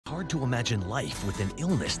hard to imagine life with an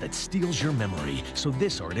illness that steals your memory. So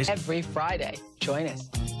this artist... Every Friday, join us.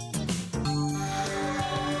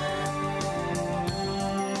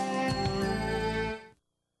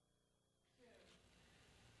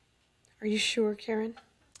 Are you sure, Karen?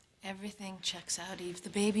 Everything checks out, Eve. The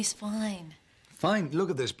baby's fine. Fine. Look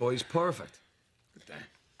at this boy. He's perfect. Good day.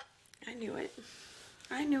 I knew it.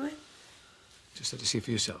 I knew it. Just have to see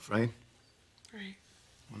for yourself, right? Right.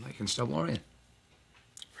 Well, now you can stop worrying.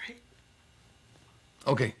 Right.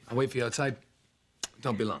 Okay, I'll wait for you outside.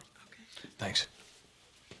 Don't be long. Okay. Thanks.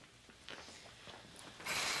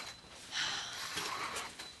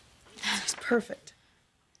 He's perfect.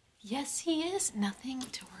 Yes, he is. Nothing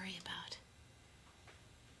to worry about.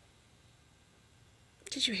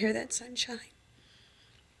 Did you hear that, sunshine?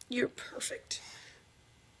 You're perfect.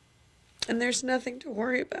 And there's nothing to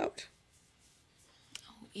worry about.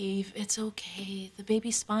 Oh, Eve, it's okay. The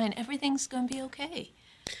baby's fine. Everything's gonna be okay.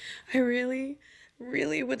 I really,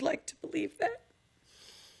 really would like to believe that.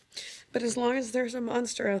 But as long as there's a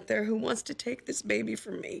monster out there who wants to take this baby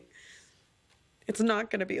from me, it's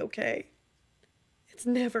not gonna be okay. It's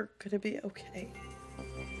never gonna be okay.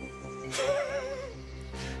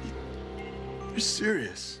 You're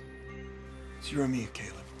serious. It's you or me,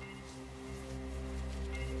 Caleb.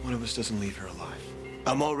 One of us doesn't leave here alive.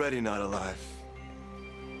 I'm already not alive.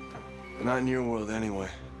 But not in your world anyway.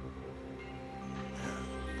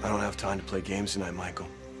 I don't have time to play games tonight, Michael.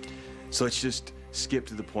 So let's just skip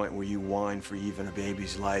to the point where you whine for Eve and her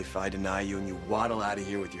baby's life, I deny you, and you waddle out of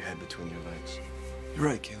here with your head between your legs. You're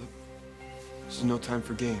right, Caleb. This is no time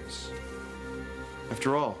for games.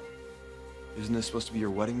 After all, isn't this supposed to be your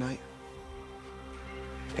wedding night?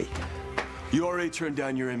 Hey, you already turned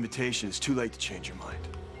down your invitation. It's too late to change your mind.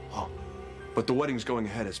 Oh, but the wedding's going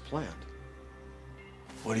ahead as planned.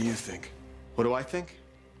 What do you think? What do I think?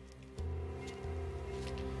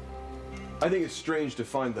 I think it's strange to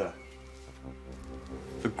find the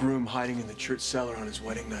groom hiding in the church cellar on his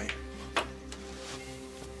wedding night.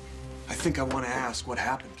 I think I want to ask what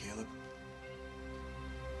happened, Caleb.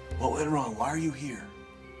 What went wrong? Why are you here?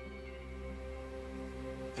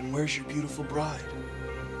 And where's your beautiful bride?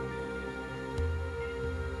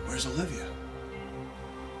 Where's Olivia?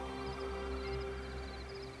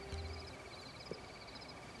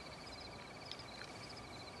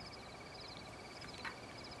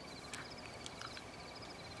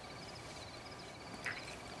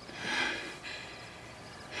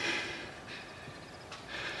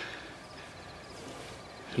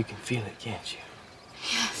 You can feel it, can't you?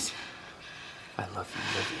 Yes. I love you,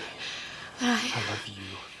 Livy. But I love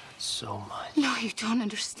you so much. No, you don't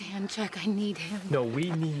understand, Jack. I need him. No, we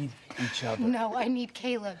need each other. No, I need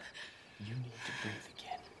Caleb. You need to breathe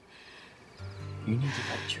again. You need to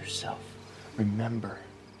let yourself remember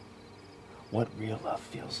what real love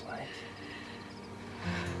feels like.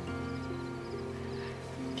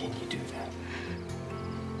 Can you do that?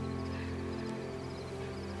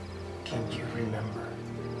 Can you remember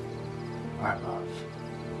our love?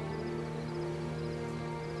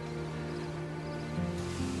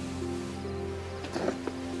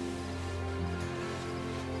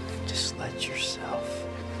 Just let yourself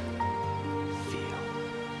feel.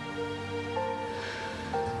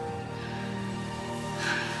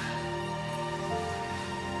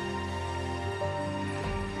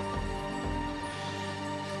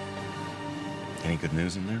 Any good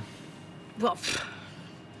news in there? Well,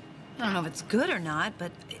 I don't know if it's good or not,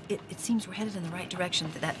 but it seems we're headed in the right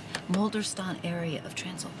direction to that Moulderston area of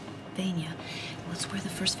Transylvania. Well, it's where the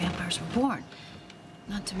first vampires were born.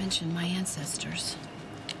 Not to mention my ancestors.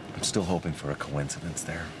 I'm still hoping for a coincidence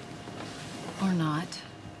there. Or not.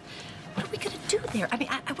 What are we gonna do there? I mean,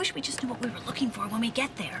 I wish we just knew what we were looking for when we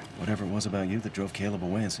get there. Whatever it was about you that drove Caleb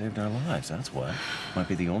away and saved our lives, that's what. Might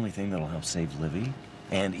be the only thing that'll help save Livy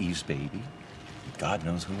and Eve's baby. God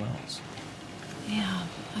knows who else. Yeah,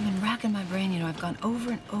 I've been racking my brain, you know. I've gone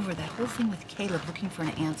over and over that whole thing with Caleb looking for an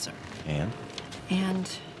answer. And? And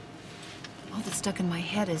all that's stuck in my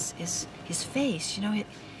head is his face. You know,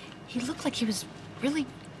 he looked like he was really,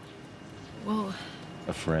 well...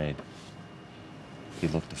 Afraid. He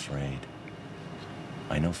looked afraid.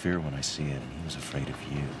 I know fear when I see it, and he was afraid of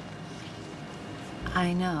you.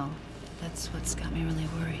 I know. That's what's got me really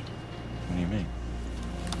worried. What do you mean?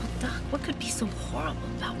 Well, Doc, what could be so horrible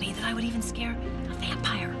about me that I would even scare a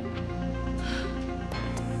vampire?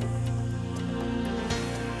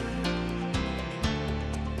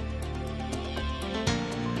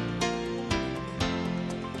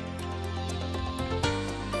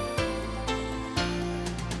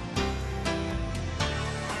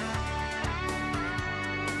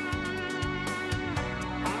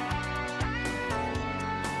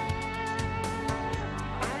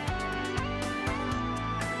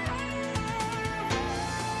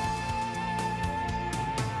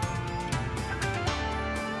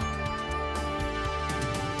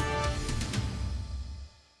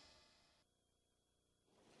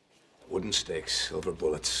 wooden stakes, silver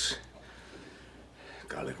bullets.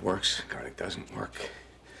 Garlic works, garlic doesn't work.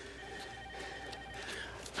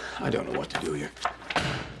 I don't know what to do here.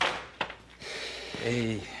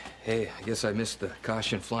 Hey, I guess I missed the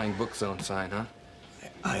caution flying book zone sign, huh?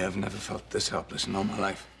 I have never felt this helpless in all my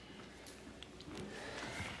life.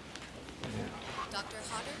 Dr.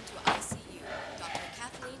 Hodder to ICU. Dr.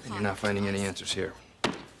 Kathleen Hodder. And you're not finding any answers here.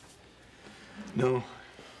 No.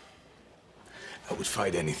 I would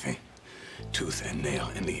fight anything, tooth and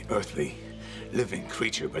nail, any earthly living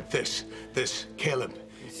creature, but this, Caleb,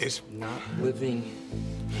 is not living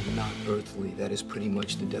and not earthly. That is pretty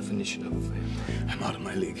much the definition of a vampire. I'm out of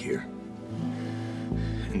my league here.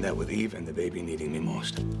 And that with Eve and the baby needing me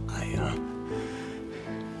most, I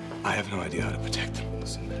have no idea how to protect them.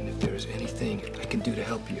 Listen, man, if there's anything I can do to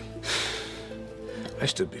help you. I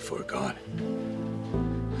stood before God,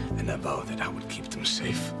 and I vowed that I would keep them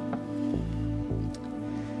safe.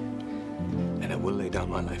 And I will lay down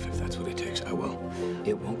my life if that's what it takes. I will.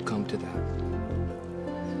 It won't come to that.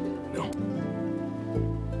 No.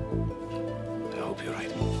 I hope you're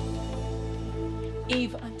right.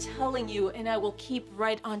 Eve, I'm telling you, and I will keep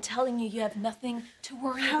right on telling you, you have nothing to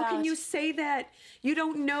worry about. How can you say that? You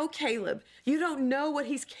don't know Caleb. You don't know what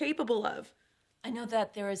he's capable of. I know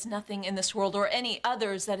that there is nothing in this world or any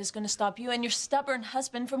others that is going to stop you and your stubborn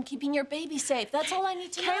husband from keeping your baby safe. That's all I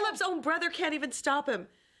need to know. Caleb's own brother can't even stop him.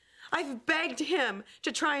 I've begged him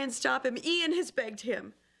to try and stop him. Ian has begged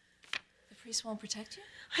him. The priest won't protect you?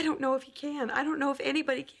 I don't know if he can. I don't know if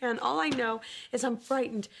anybody can. All I know is I'm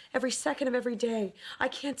frightened every second of every day. I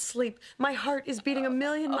can't sleep. My heart is beating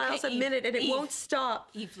 1,000,000 miles a minute, and it won't stop.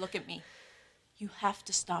 Eve, look at me. You have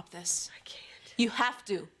to stop this. I can't. You have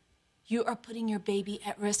to. You are putting your baby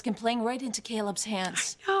at risk and playing right into Caleb's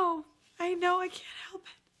hands. I know. I can't help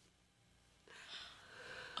it.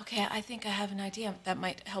 Okay, I think I have an idea that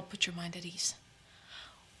might help put your mind at ease.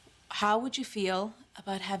 How would you feel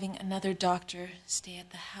about having another doctor stay at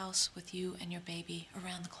the house with you and your baby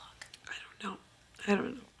around the clock? I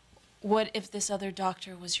don't know. What if this other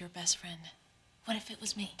doctor was your best friend? What if it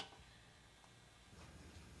was me?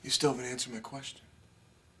 You still haven't answered my question.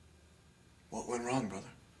 What went wrong, brother?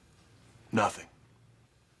 Nothing.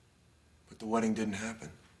 But the wedding didn't happen.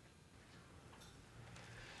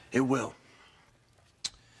 It will.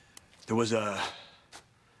 There was a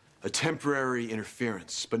temporary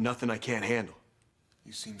interference, but nothing I can't handle.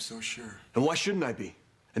 You seem so sure. And why shouldn't I be?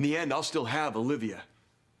 In the end, I'll still have Olivia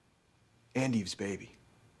and Eve's baby.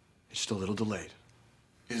 It's just a little delayed.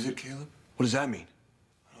 Is it, Caleb? What does that mean?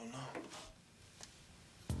 I don't know.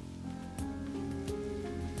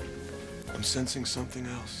 I'm sensing something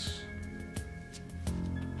else.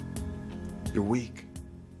 You're weak.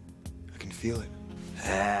 I can feel it.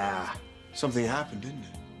 Ah, something happened, didn't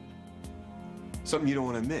it? Something you don't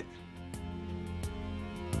want to admit.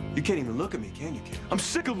 You can't even look at me, can you, kid? I'm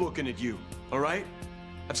sick of looking at you, all right?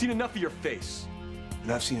 I've seen enough of your face.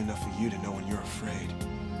 And I've seen enough of you to know when you're afraid.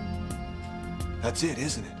 That's it,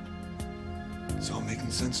 isn't it? It's all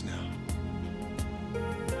making sense now.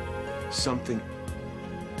 Something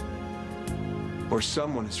or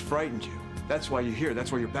someone has frightened you. That's why you're here.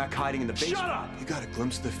 That's why you're back hiding in the basement. Shut up! You got a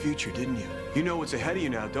glimpse of the future, didn't you? You know what's ahead of you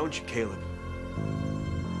now, don't you, Caleb?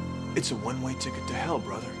 It's a one-way ticket to hell,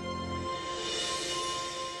 brother.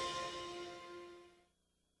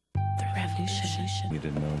 The revolution. You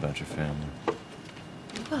didn't know about your family?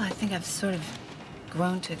 Well, I think I've sort of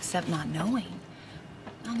grown to accept not knowing.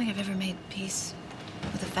 I don't think I've ever made peace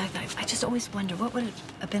with the fact that I just always wonder what would it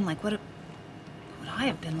have been like, what would I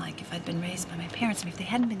have been like if I'd been raised by my parents? I mean, if they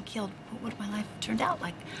hadn't been killed, what would my life have turned out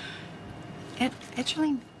like?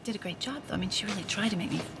 Etcheline did a great job, though. I mean, she really tried to make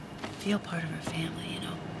me feel part of her family, you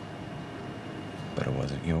know. But it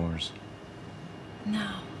wasn't yours.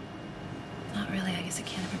 No, not really. I guess it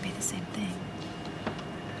can't ever be the same thing.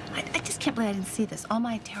 I just can't believe I didn't see this. All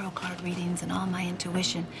my tarot card readings and all my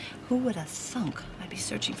intuition. Who would have thunk I'd be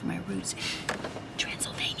searching for my roots in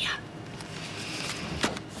Transylvania?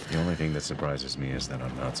 The only thing that surprises me is that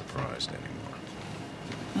I'm not surprised anymore.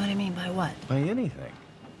 What do you mean by what? By anything.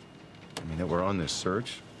 I mean, that we're on this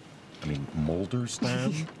search. I mean, Mulder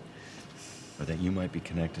style. Or that you might be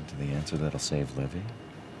connected to the answer that'll save Livy.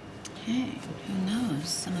 Hey, who knows?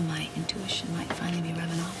 Some of my intuition might finally be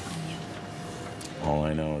rubbing off on you. All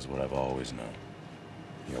I know is what I've always known.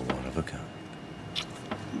 You're one of a kind. Oh,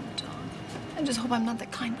 dog. I just hope I'm not the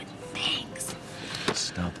kind with fangs.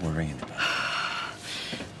 Stop worrying about it.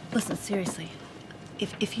 Listen, seriously,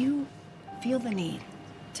 if you feel the need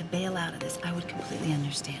to bail out of this, I would completely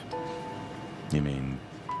understand. You mean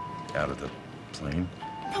out of the plane?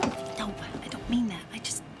 No, I don't mean that. I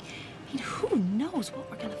mean, who knows what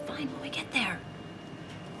we're gonna find fine when we get there.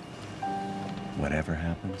 Whatever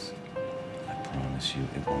happens, I promise you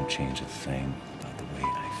it won't change a thing about the way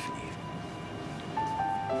I feel.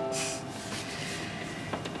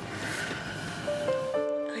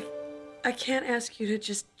 I can't ask you to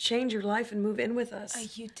just change your life and move in with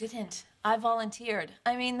us. You didn't. I volunteered.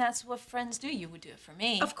 I mean, that's what friends do. You would do it for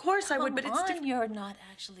me. Of course I would, but it's different. You're not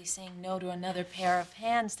actually saying no to another pair of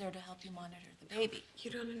hands there to help you monitor the baby.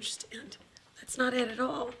 You don't understand. That's not it at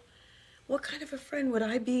all. What kind of a friend would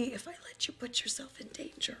I be if I let you put yourself in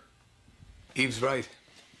danger? Eve's right.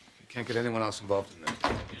 You can't get anyone else involved in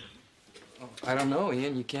that. Oh, I don't know,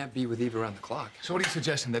 Ian. You can't be with Eve around the clock. So what are you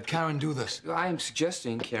suggesting, that Karen do this? I am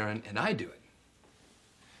suggesting Karen and I do it.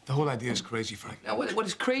 The whole idea is crazy, Frank. Now, what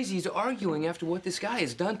is crazy is arguing after what this guy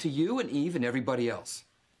has done to you and Eve and everybody else.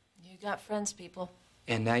 You got friends, people.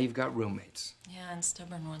 And now you've got roommates. Yeah, and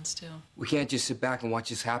stubborn ones, too. We can't just sit back and watch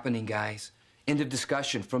this happening, guys. End of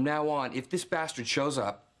discussion. From now on, if this bastard shows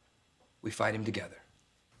up, we fight him together.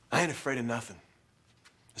 I ain't afraid of nothing.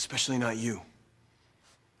 Especially not you.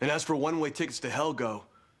 And as for one-way tickets to hell go,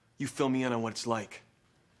 you fill me in on what it's like.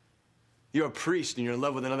 You're a priest and you're in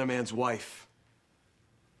love with another man's wife.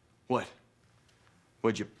 What?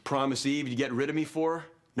 What'd you promise Eve to get rid of me for?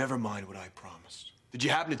 Never mind what I promised. Did you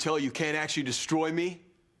happen to tell her you can't actually destroy me?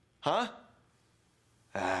 Huh?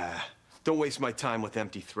 Don't waste my time with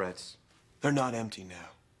empty threats. They're not empty now.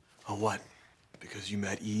 Oh, what? Because you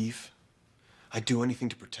met Eve? I'd do anything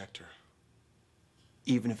to protect her.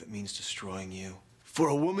 Even if it means destroying you. For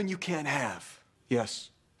a woman you can't have. Yes.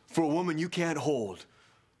 For a woman you can't hold.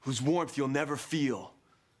 Whose warmth you'll never feel.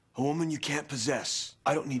 A woman you can't possess.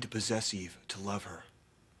 I don't need to possess Eve to love her.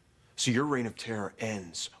 So your reign of terror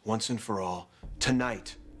ends once and for all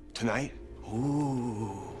tonight. Tonight?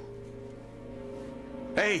 Ooh.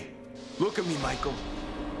 Hey, look at me, Michael.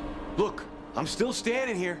 Look, I'm still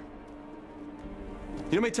standing here. You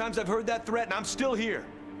know how many times I've heard that threat and I'm still here?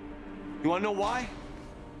 You wanna know why?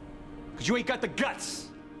 Because you ain't got the guts.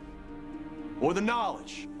 Or the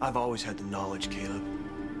knowledge. I've always had the knowledge, Caleb.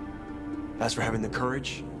 As for having the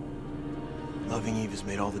courage, loving Eve has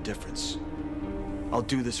made all the difference. I'll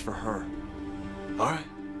do this for her. All right?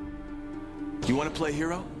 You want to play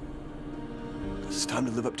hero? Because it's time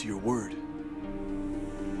to live up to your word.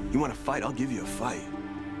 You want to fight? I'll give you a fight.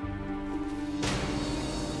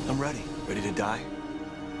 I'm ready. Ready to die?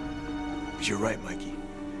 Because you're right, Mikey.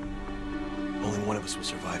 Only one of us will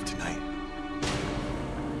survive tonight.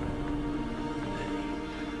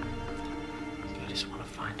 I just want to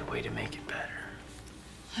find a way to make it better.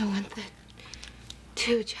 I want that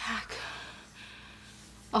too, Jack.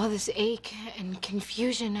 All this ache and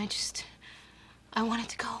confusion, I want it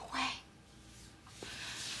to go away.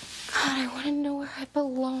 God, I want to know where I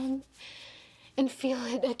belong and feel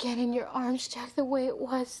it again in your arms, Jack, the way it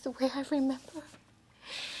was, the way I remember.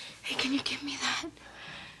 Hey, can you give me that?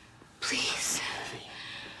 Please.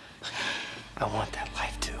 I want that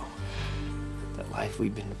life too. That life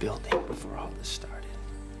we've been building before all this started.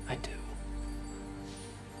 I do.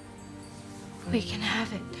 We can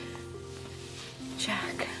have it,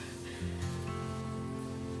 Jack.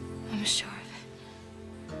 I'm sure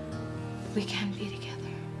of it. We can be together.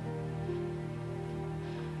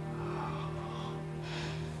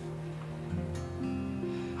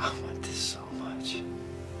 I want this so much.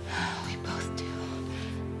 We both do.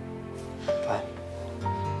 But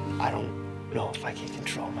I don't know if I can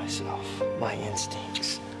control myself, my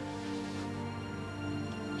instincts.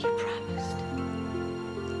 You promised.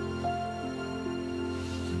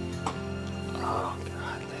 Oh,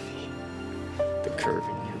 God, Livy. The curve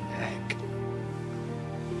in your neck.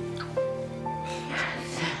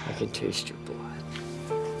 I can taste your blood.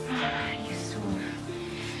 You swore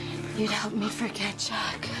you'd help me forget,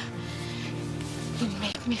 Jack. You'd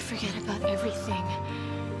make me forget about everything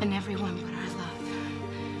and everyone but our love.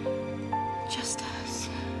 Just us.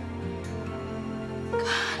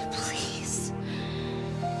 God, please.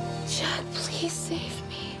 Jack, please save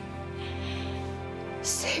me.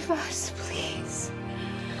 Save us, please.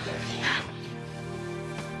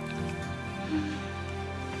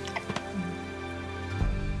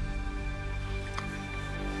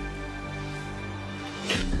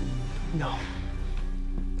 No.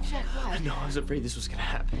 Jack, what? No, I was afraid this was gonna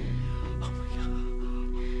happen. Oh my God.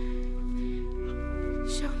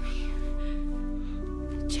 Show me.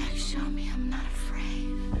 Jack, show me I'm not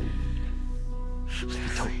afraid.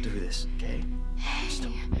 Don't do this, okay?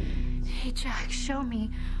 Hey, Jack, show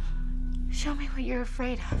me. Show me what you're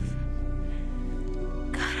afraid of.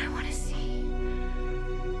 God, I want to see.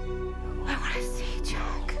 I want to see,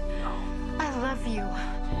 Jack. I love you.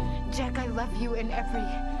 Jack, I love you in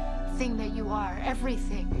everything everything that you are,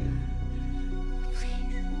 everything.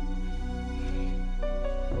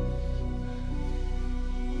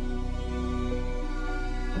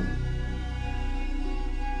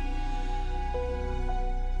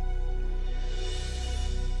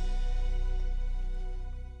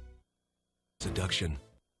 Seduction.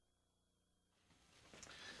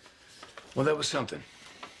 Well, that was something.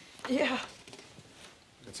 Yeah.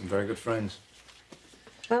 Got some very good friends.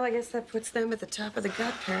 Well, I guess that puts them at the top of the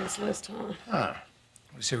godparents list, huh? Ah.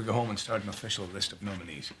 What do you say we go home and start an official list of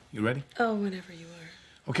nominees? You ready? Oh, whenever you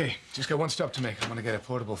are. Okay, just got one stop to make. I want to get a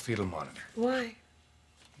portable fetal monitor. Why?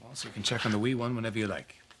 Well, so you can check on the wee one whenever you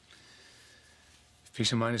like. If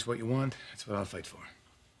peace of mind is what you want, that's what I'll fight for.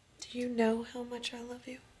 Do you know how much I love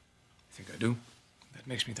you? I think I do. That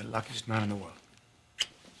makes me the luckiest man in the world.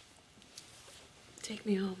 Take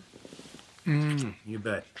me home. You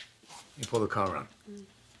bet. You pull the car around.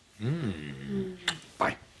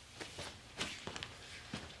 Bye.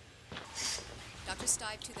 Dr.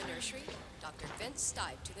 Stive to the nursery. Dr. Vince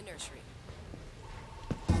Stive to the nursery.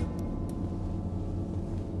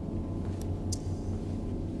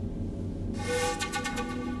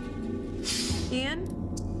 Ian?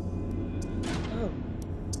 Oh.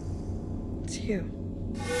 It's you.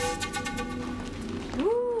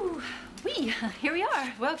 Ooh, here we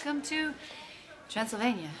are. Welcome to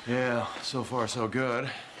Transylvania. Yeah, so far so good.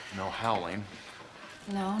 No howling.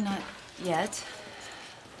 No, not yet.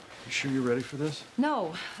 You sure you're ready for this?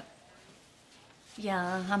 No.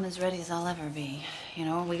 Yeah, I'm as ready as I'll ever be. You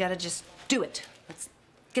know, we gotta just do it. Let's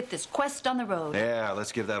get this quest on the road. Yeah,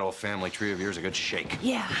 let's give that old family tree of yours a good shake.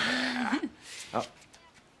 Yeah. Oh,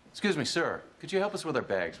 excuse me, sir. Could you help us with our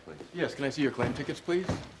bags, please? Yes, can I see your claim tickets, please?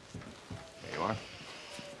 There you are.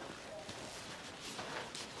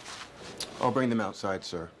 I'll bring them outside,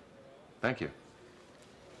 sir. Thank you.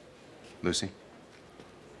 Lucy?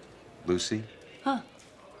 Lucy? Huh?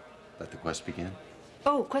 Let the quest begin.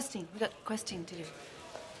 Oh, questing. We got questing to do.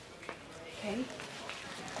 Okay.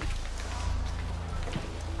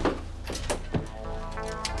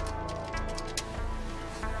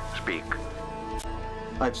 Speak.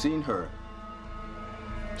 I've seen her.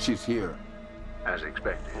 She's here. As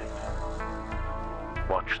expected.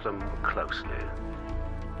 Watch them closely.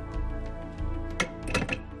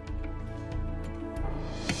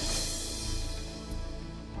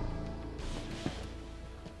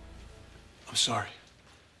 I'm sorry.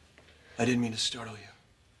 I didn't mean to startle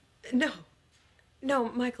you. No. No,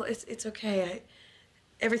 Michael, it's okay.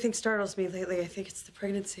 Everything startles me lately. I think it's the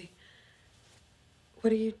pregnancy.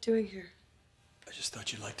 What are you doing here? I just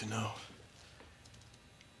thought you'd like to know.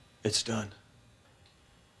 It's done.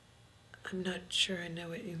 I'm not sure I know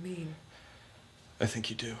what you mean. I think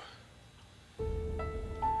you do.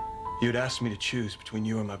 You'd asked me to choose between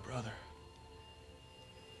you and my brother.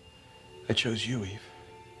 I chose you, Eve.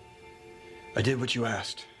 I did what you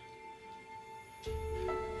asked. You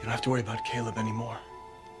don't have to worry about Caleb anymore.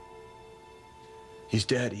 He's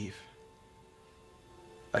dead, Eve.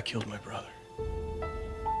 I killed my brother.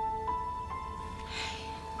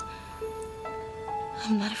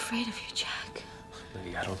 I'm not afraid of you, Jack.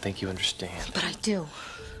 Lily, I don't think you understand. But I do.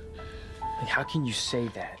 Like, how can you say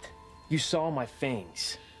that? You saw my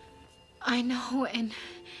fangs. I know, and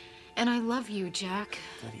I love you, Jack.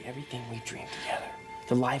 Lily, everything we dreamed together,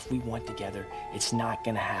 the life we want together, it's not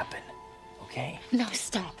gonna happen, okay? No,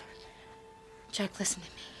 stop. Jack, listen to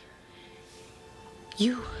me.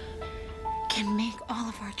 You can make all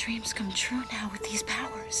of our dreams come true now with these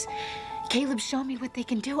powers. Caleb showed me what they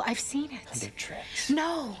can do. I've seen it. They're tricks.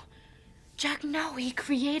 No. Jack, no. He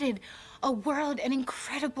created a world, an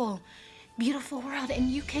incredible, beautiful world.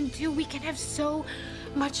 And we can have so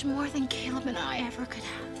much more than Caleb and I ever could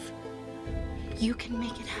have. You can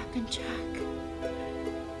make it happen, Jack.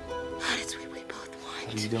 That's what we both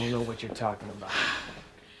want. You don't know what you're talking about.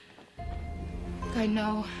 I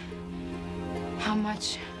know how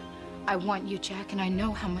much I want you, Jack, and I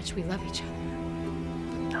know how much we love each other.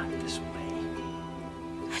 Not this way.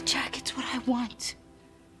 Jack, it's what I want.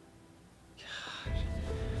 God.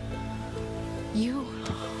 You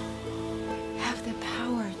have the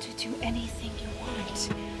power to do anything you want.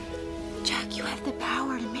 Jack, you have the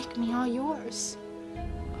power to make me all yours.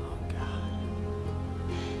 Oh, God.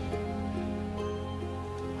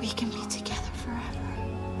 We can be together forever.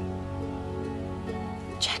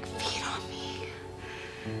 Jack, feed on me.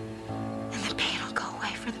 And the pain will go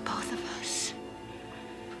away for the both of us.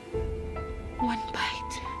 One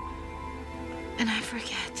bite. And I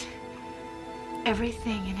forget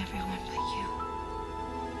everything and everyone but you.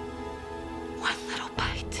 One little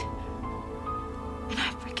bite. And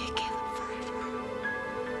I forget Caleb forever.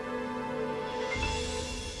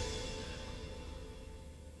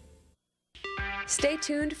 Stay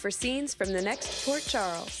tuned for scenes from the next Port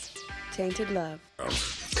Charles. Tainted Love.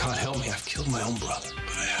 God help me, I've killed my own brother,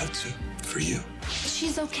 but I had to, for you.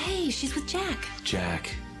 She's okay. She's with Jack.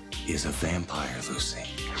 Jack is a vampire, Lucy.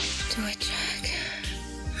 Do it, Jack.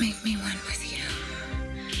 Make me one with you.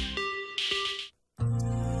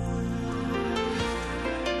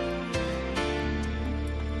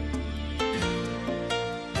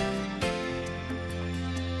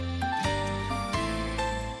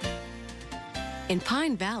 In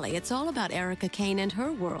Pine Valley, it's all about Erica Kane and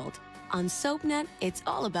her world. On SoapNet, it's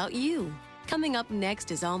all about you. Coming up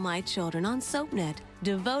next is All My Children on SoapNet,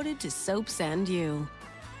 devoted to soaps and you.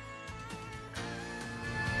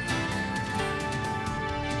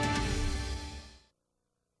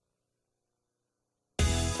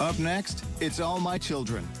 Up next, it's All My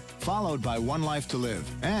Children, followed by One Life to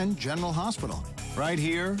Live and General Hospital, right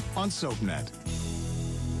here on SoapNet.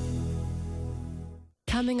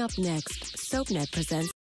 Coming up next, SoapNet presents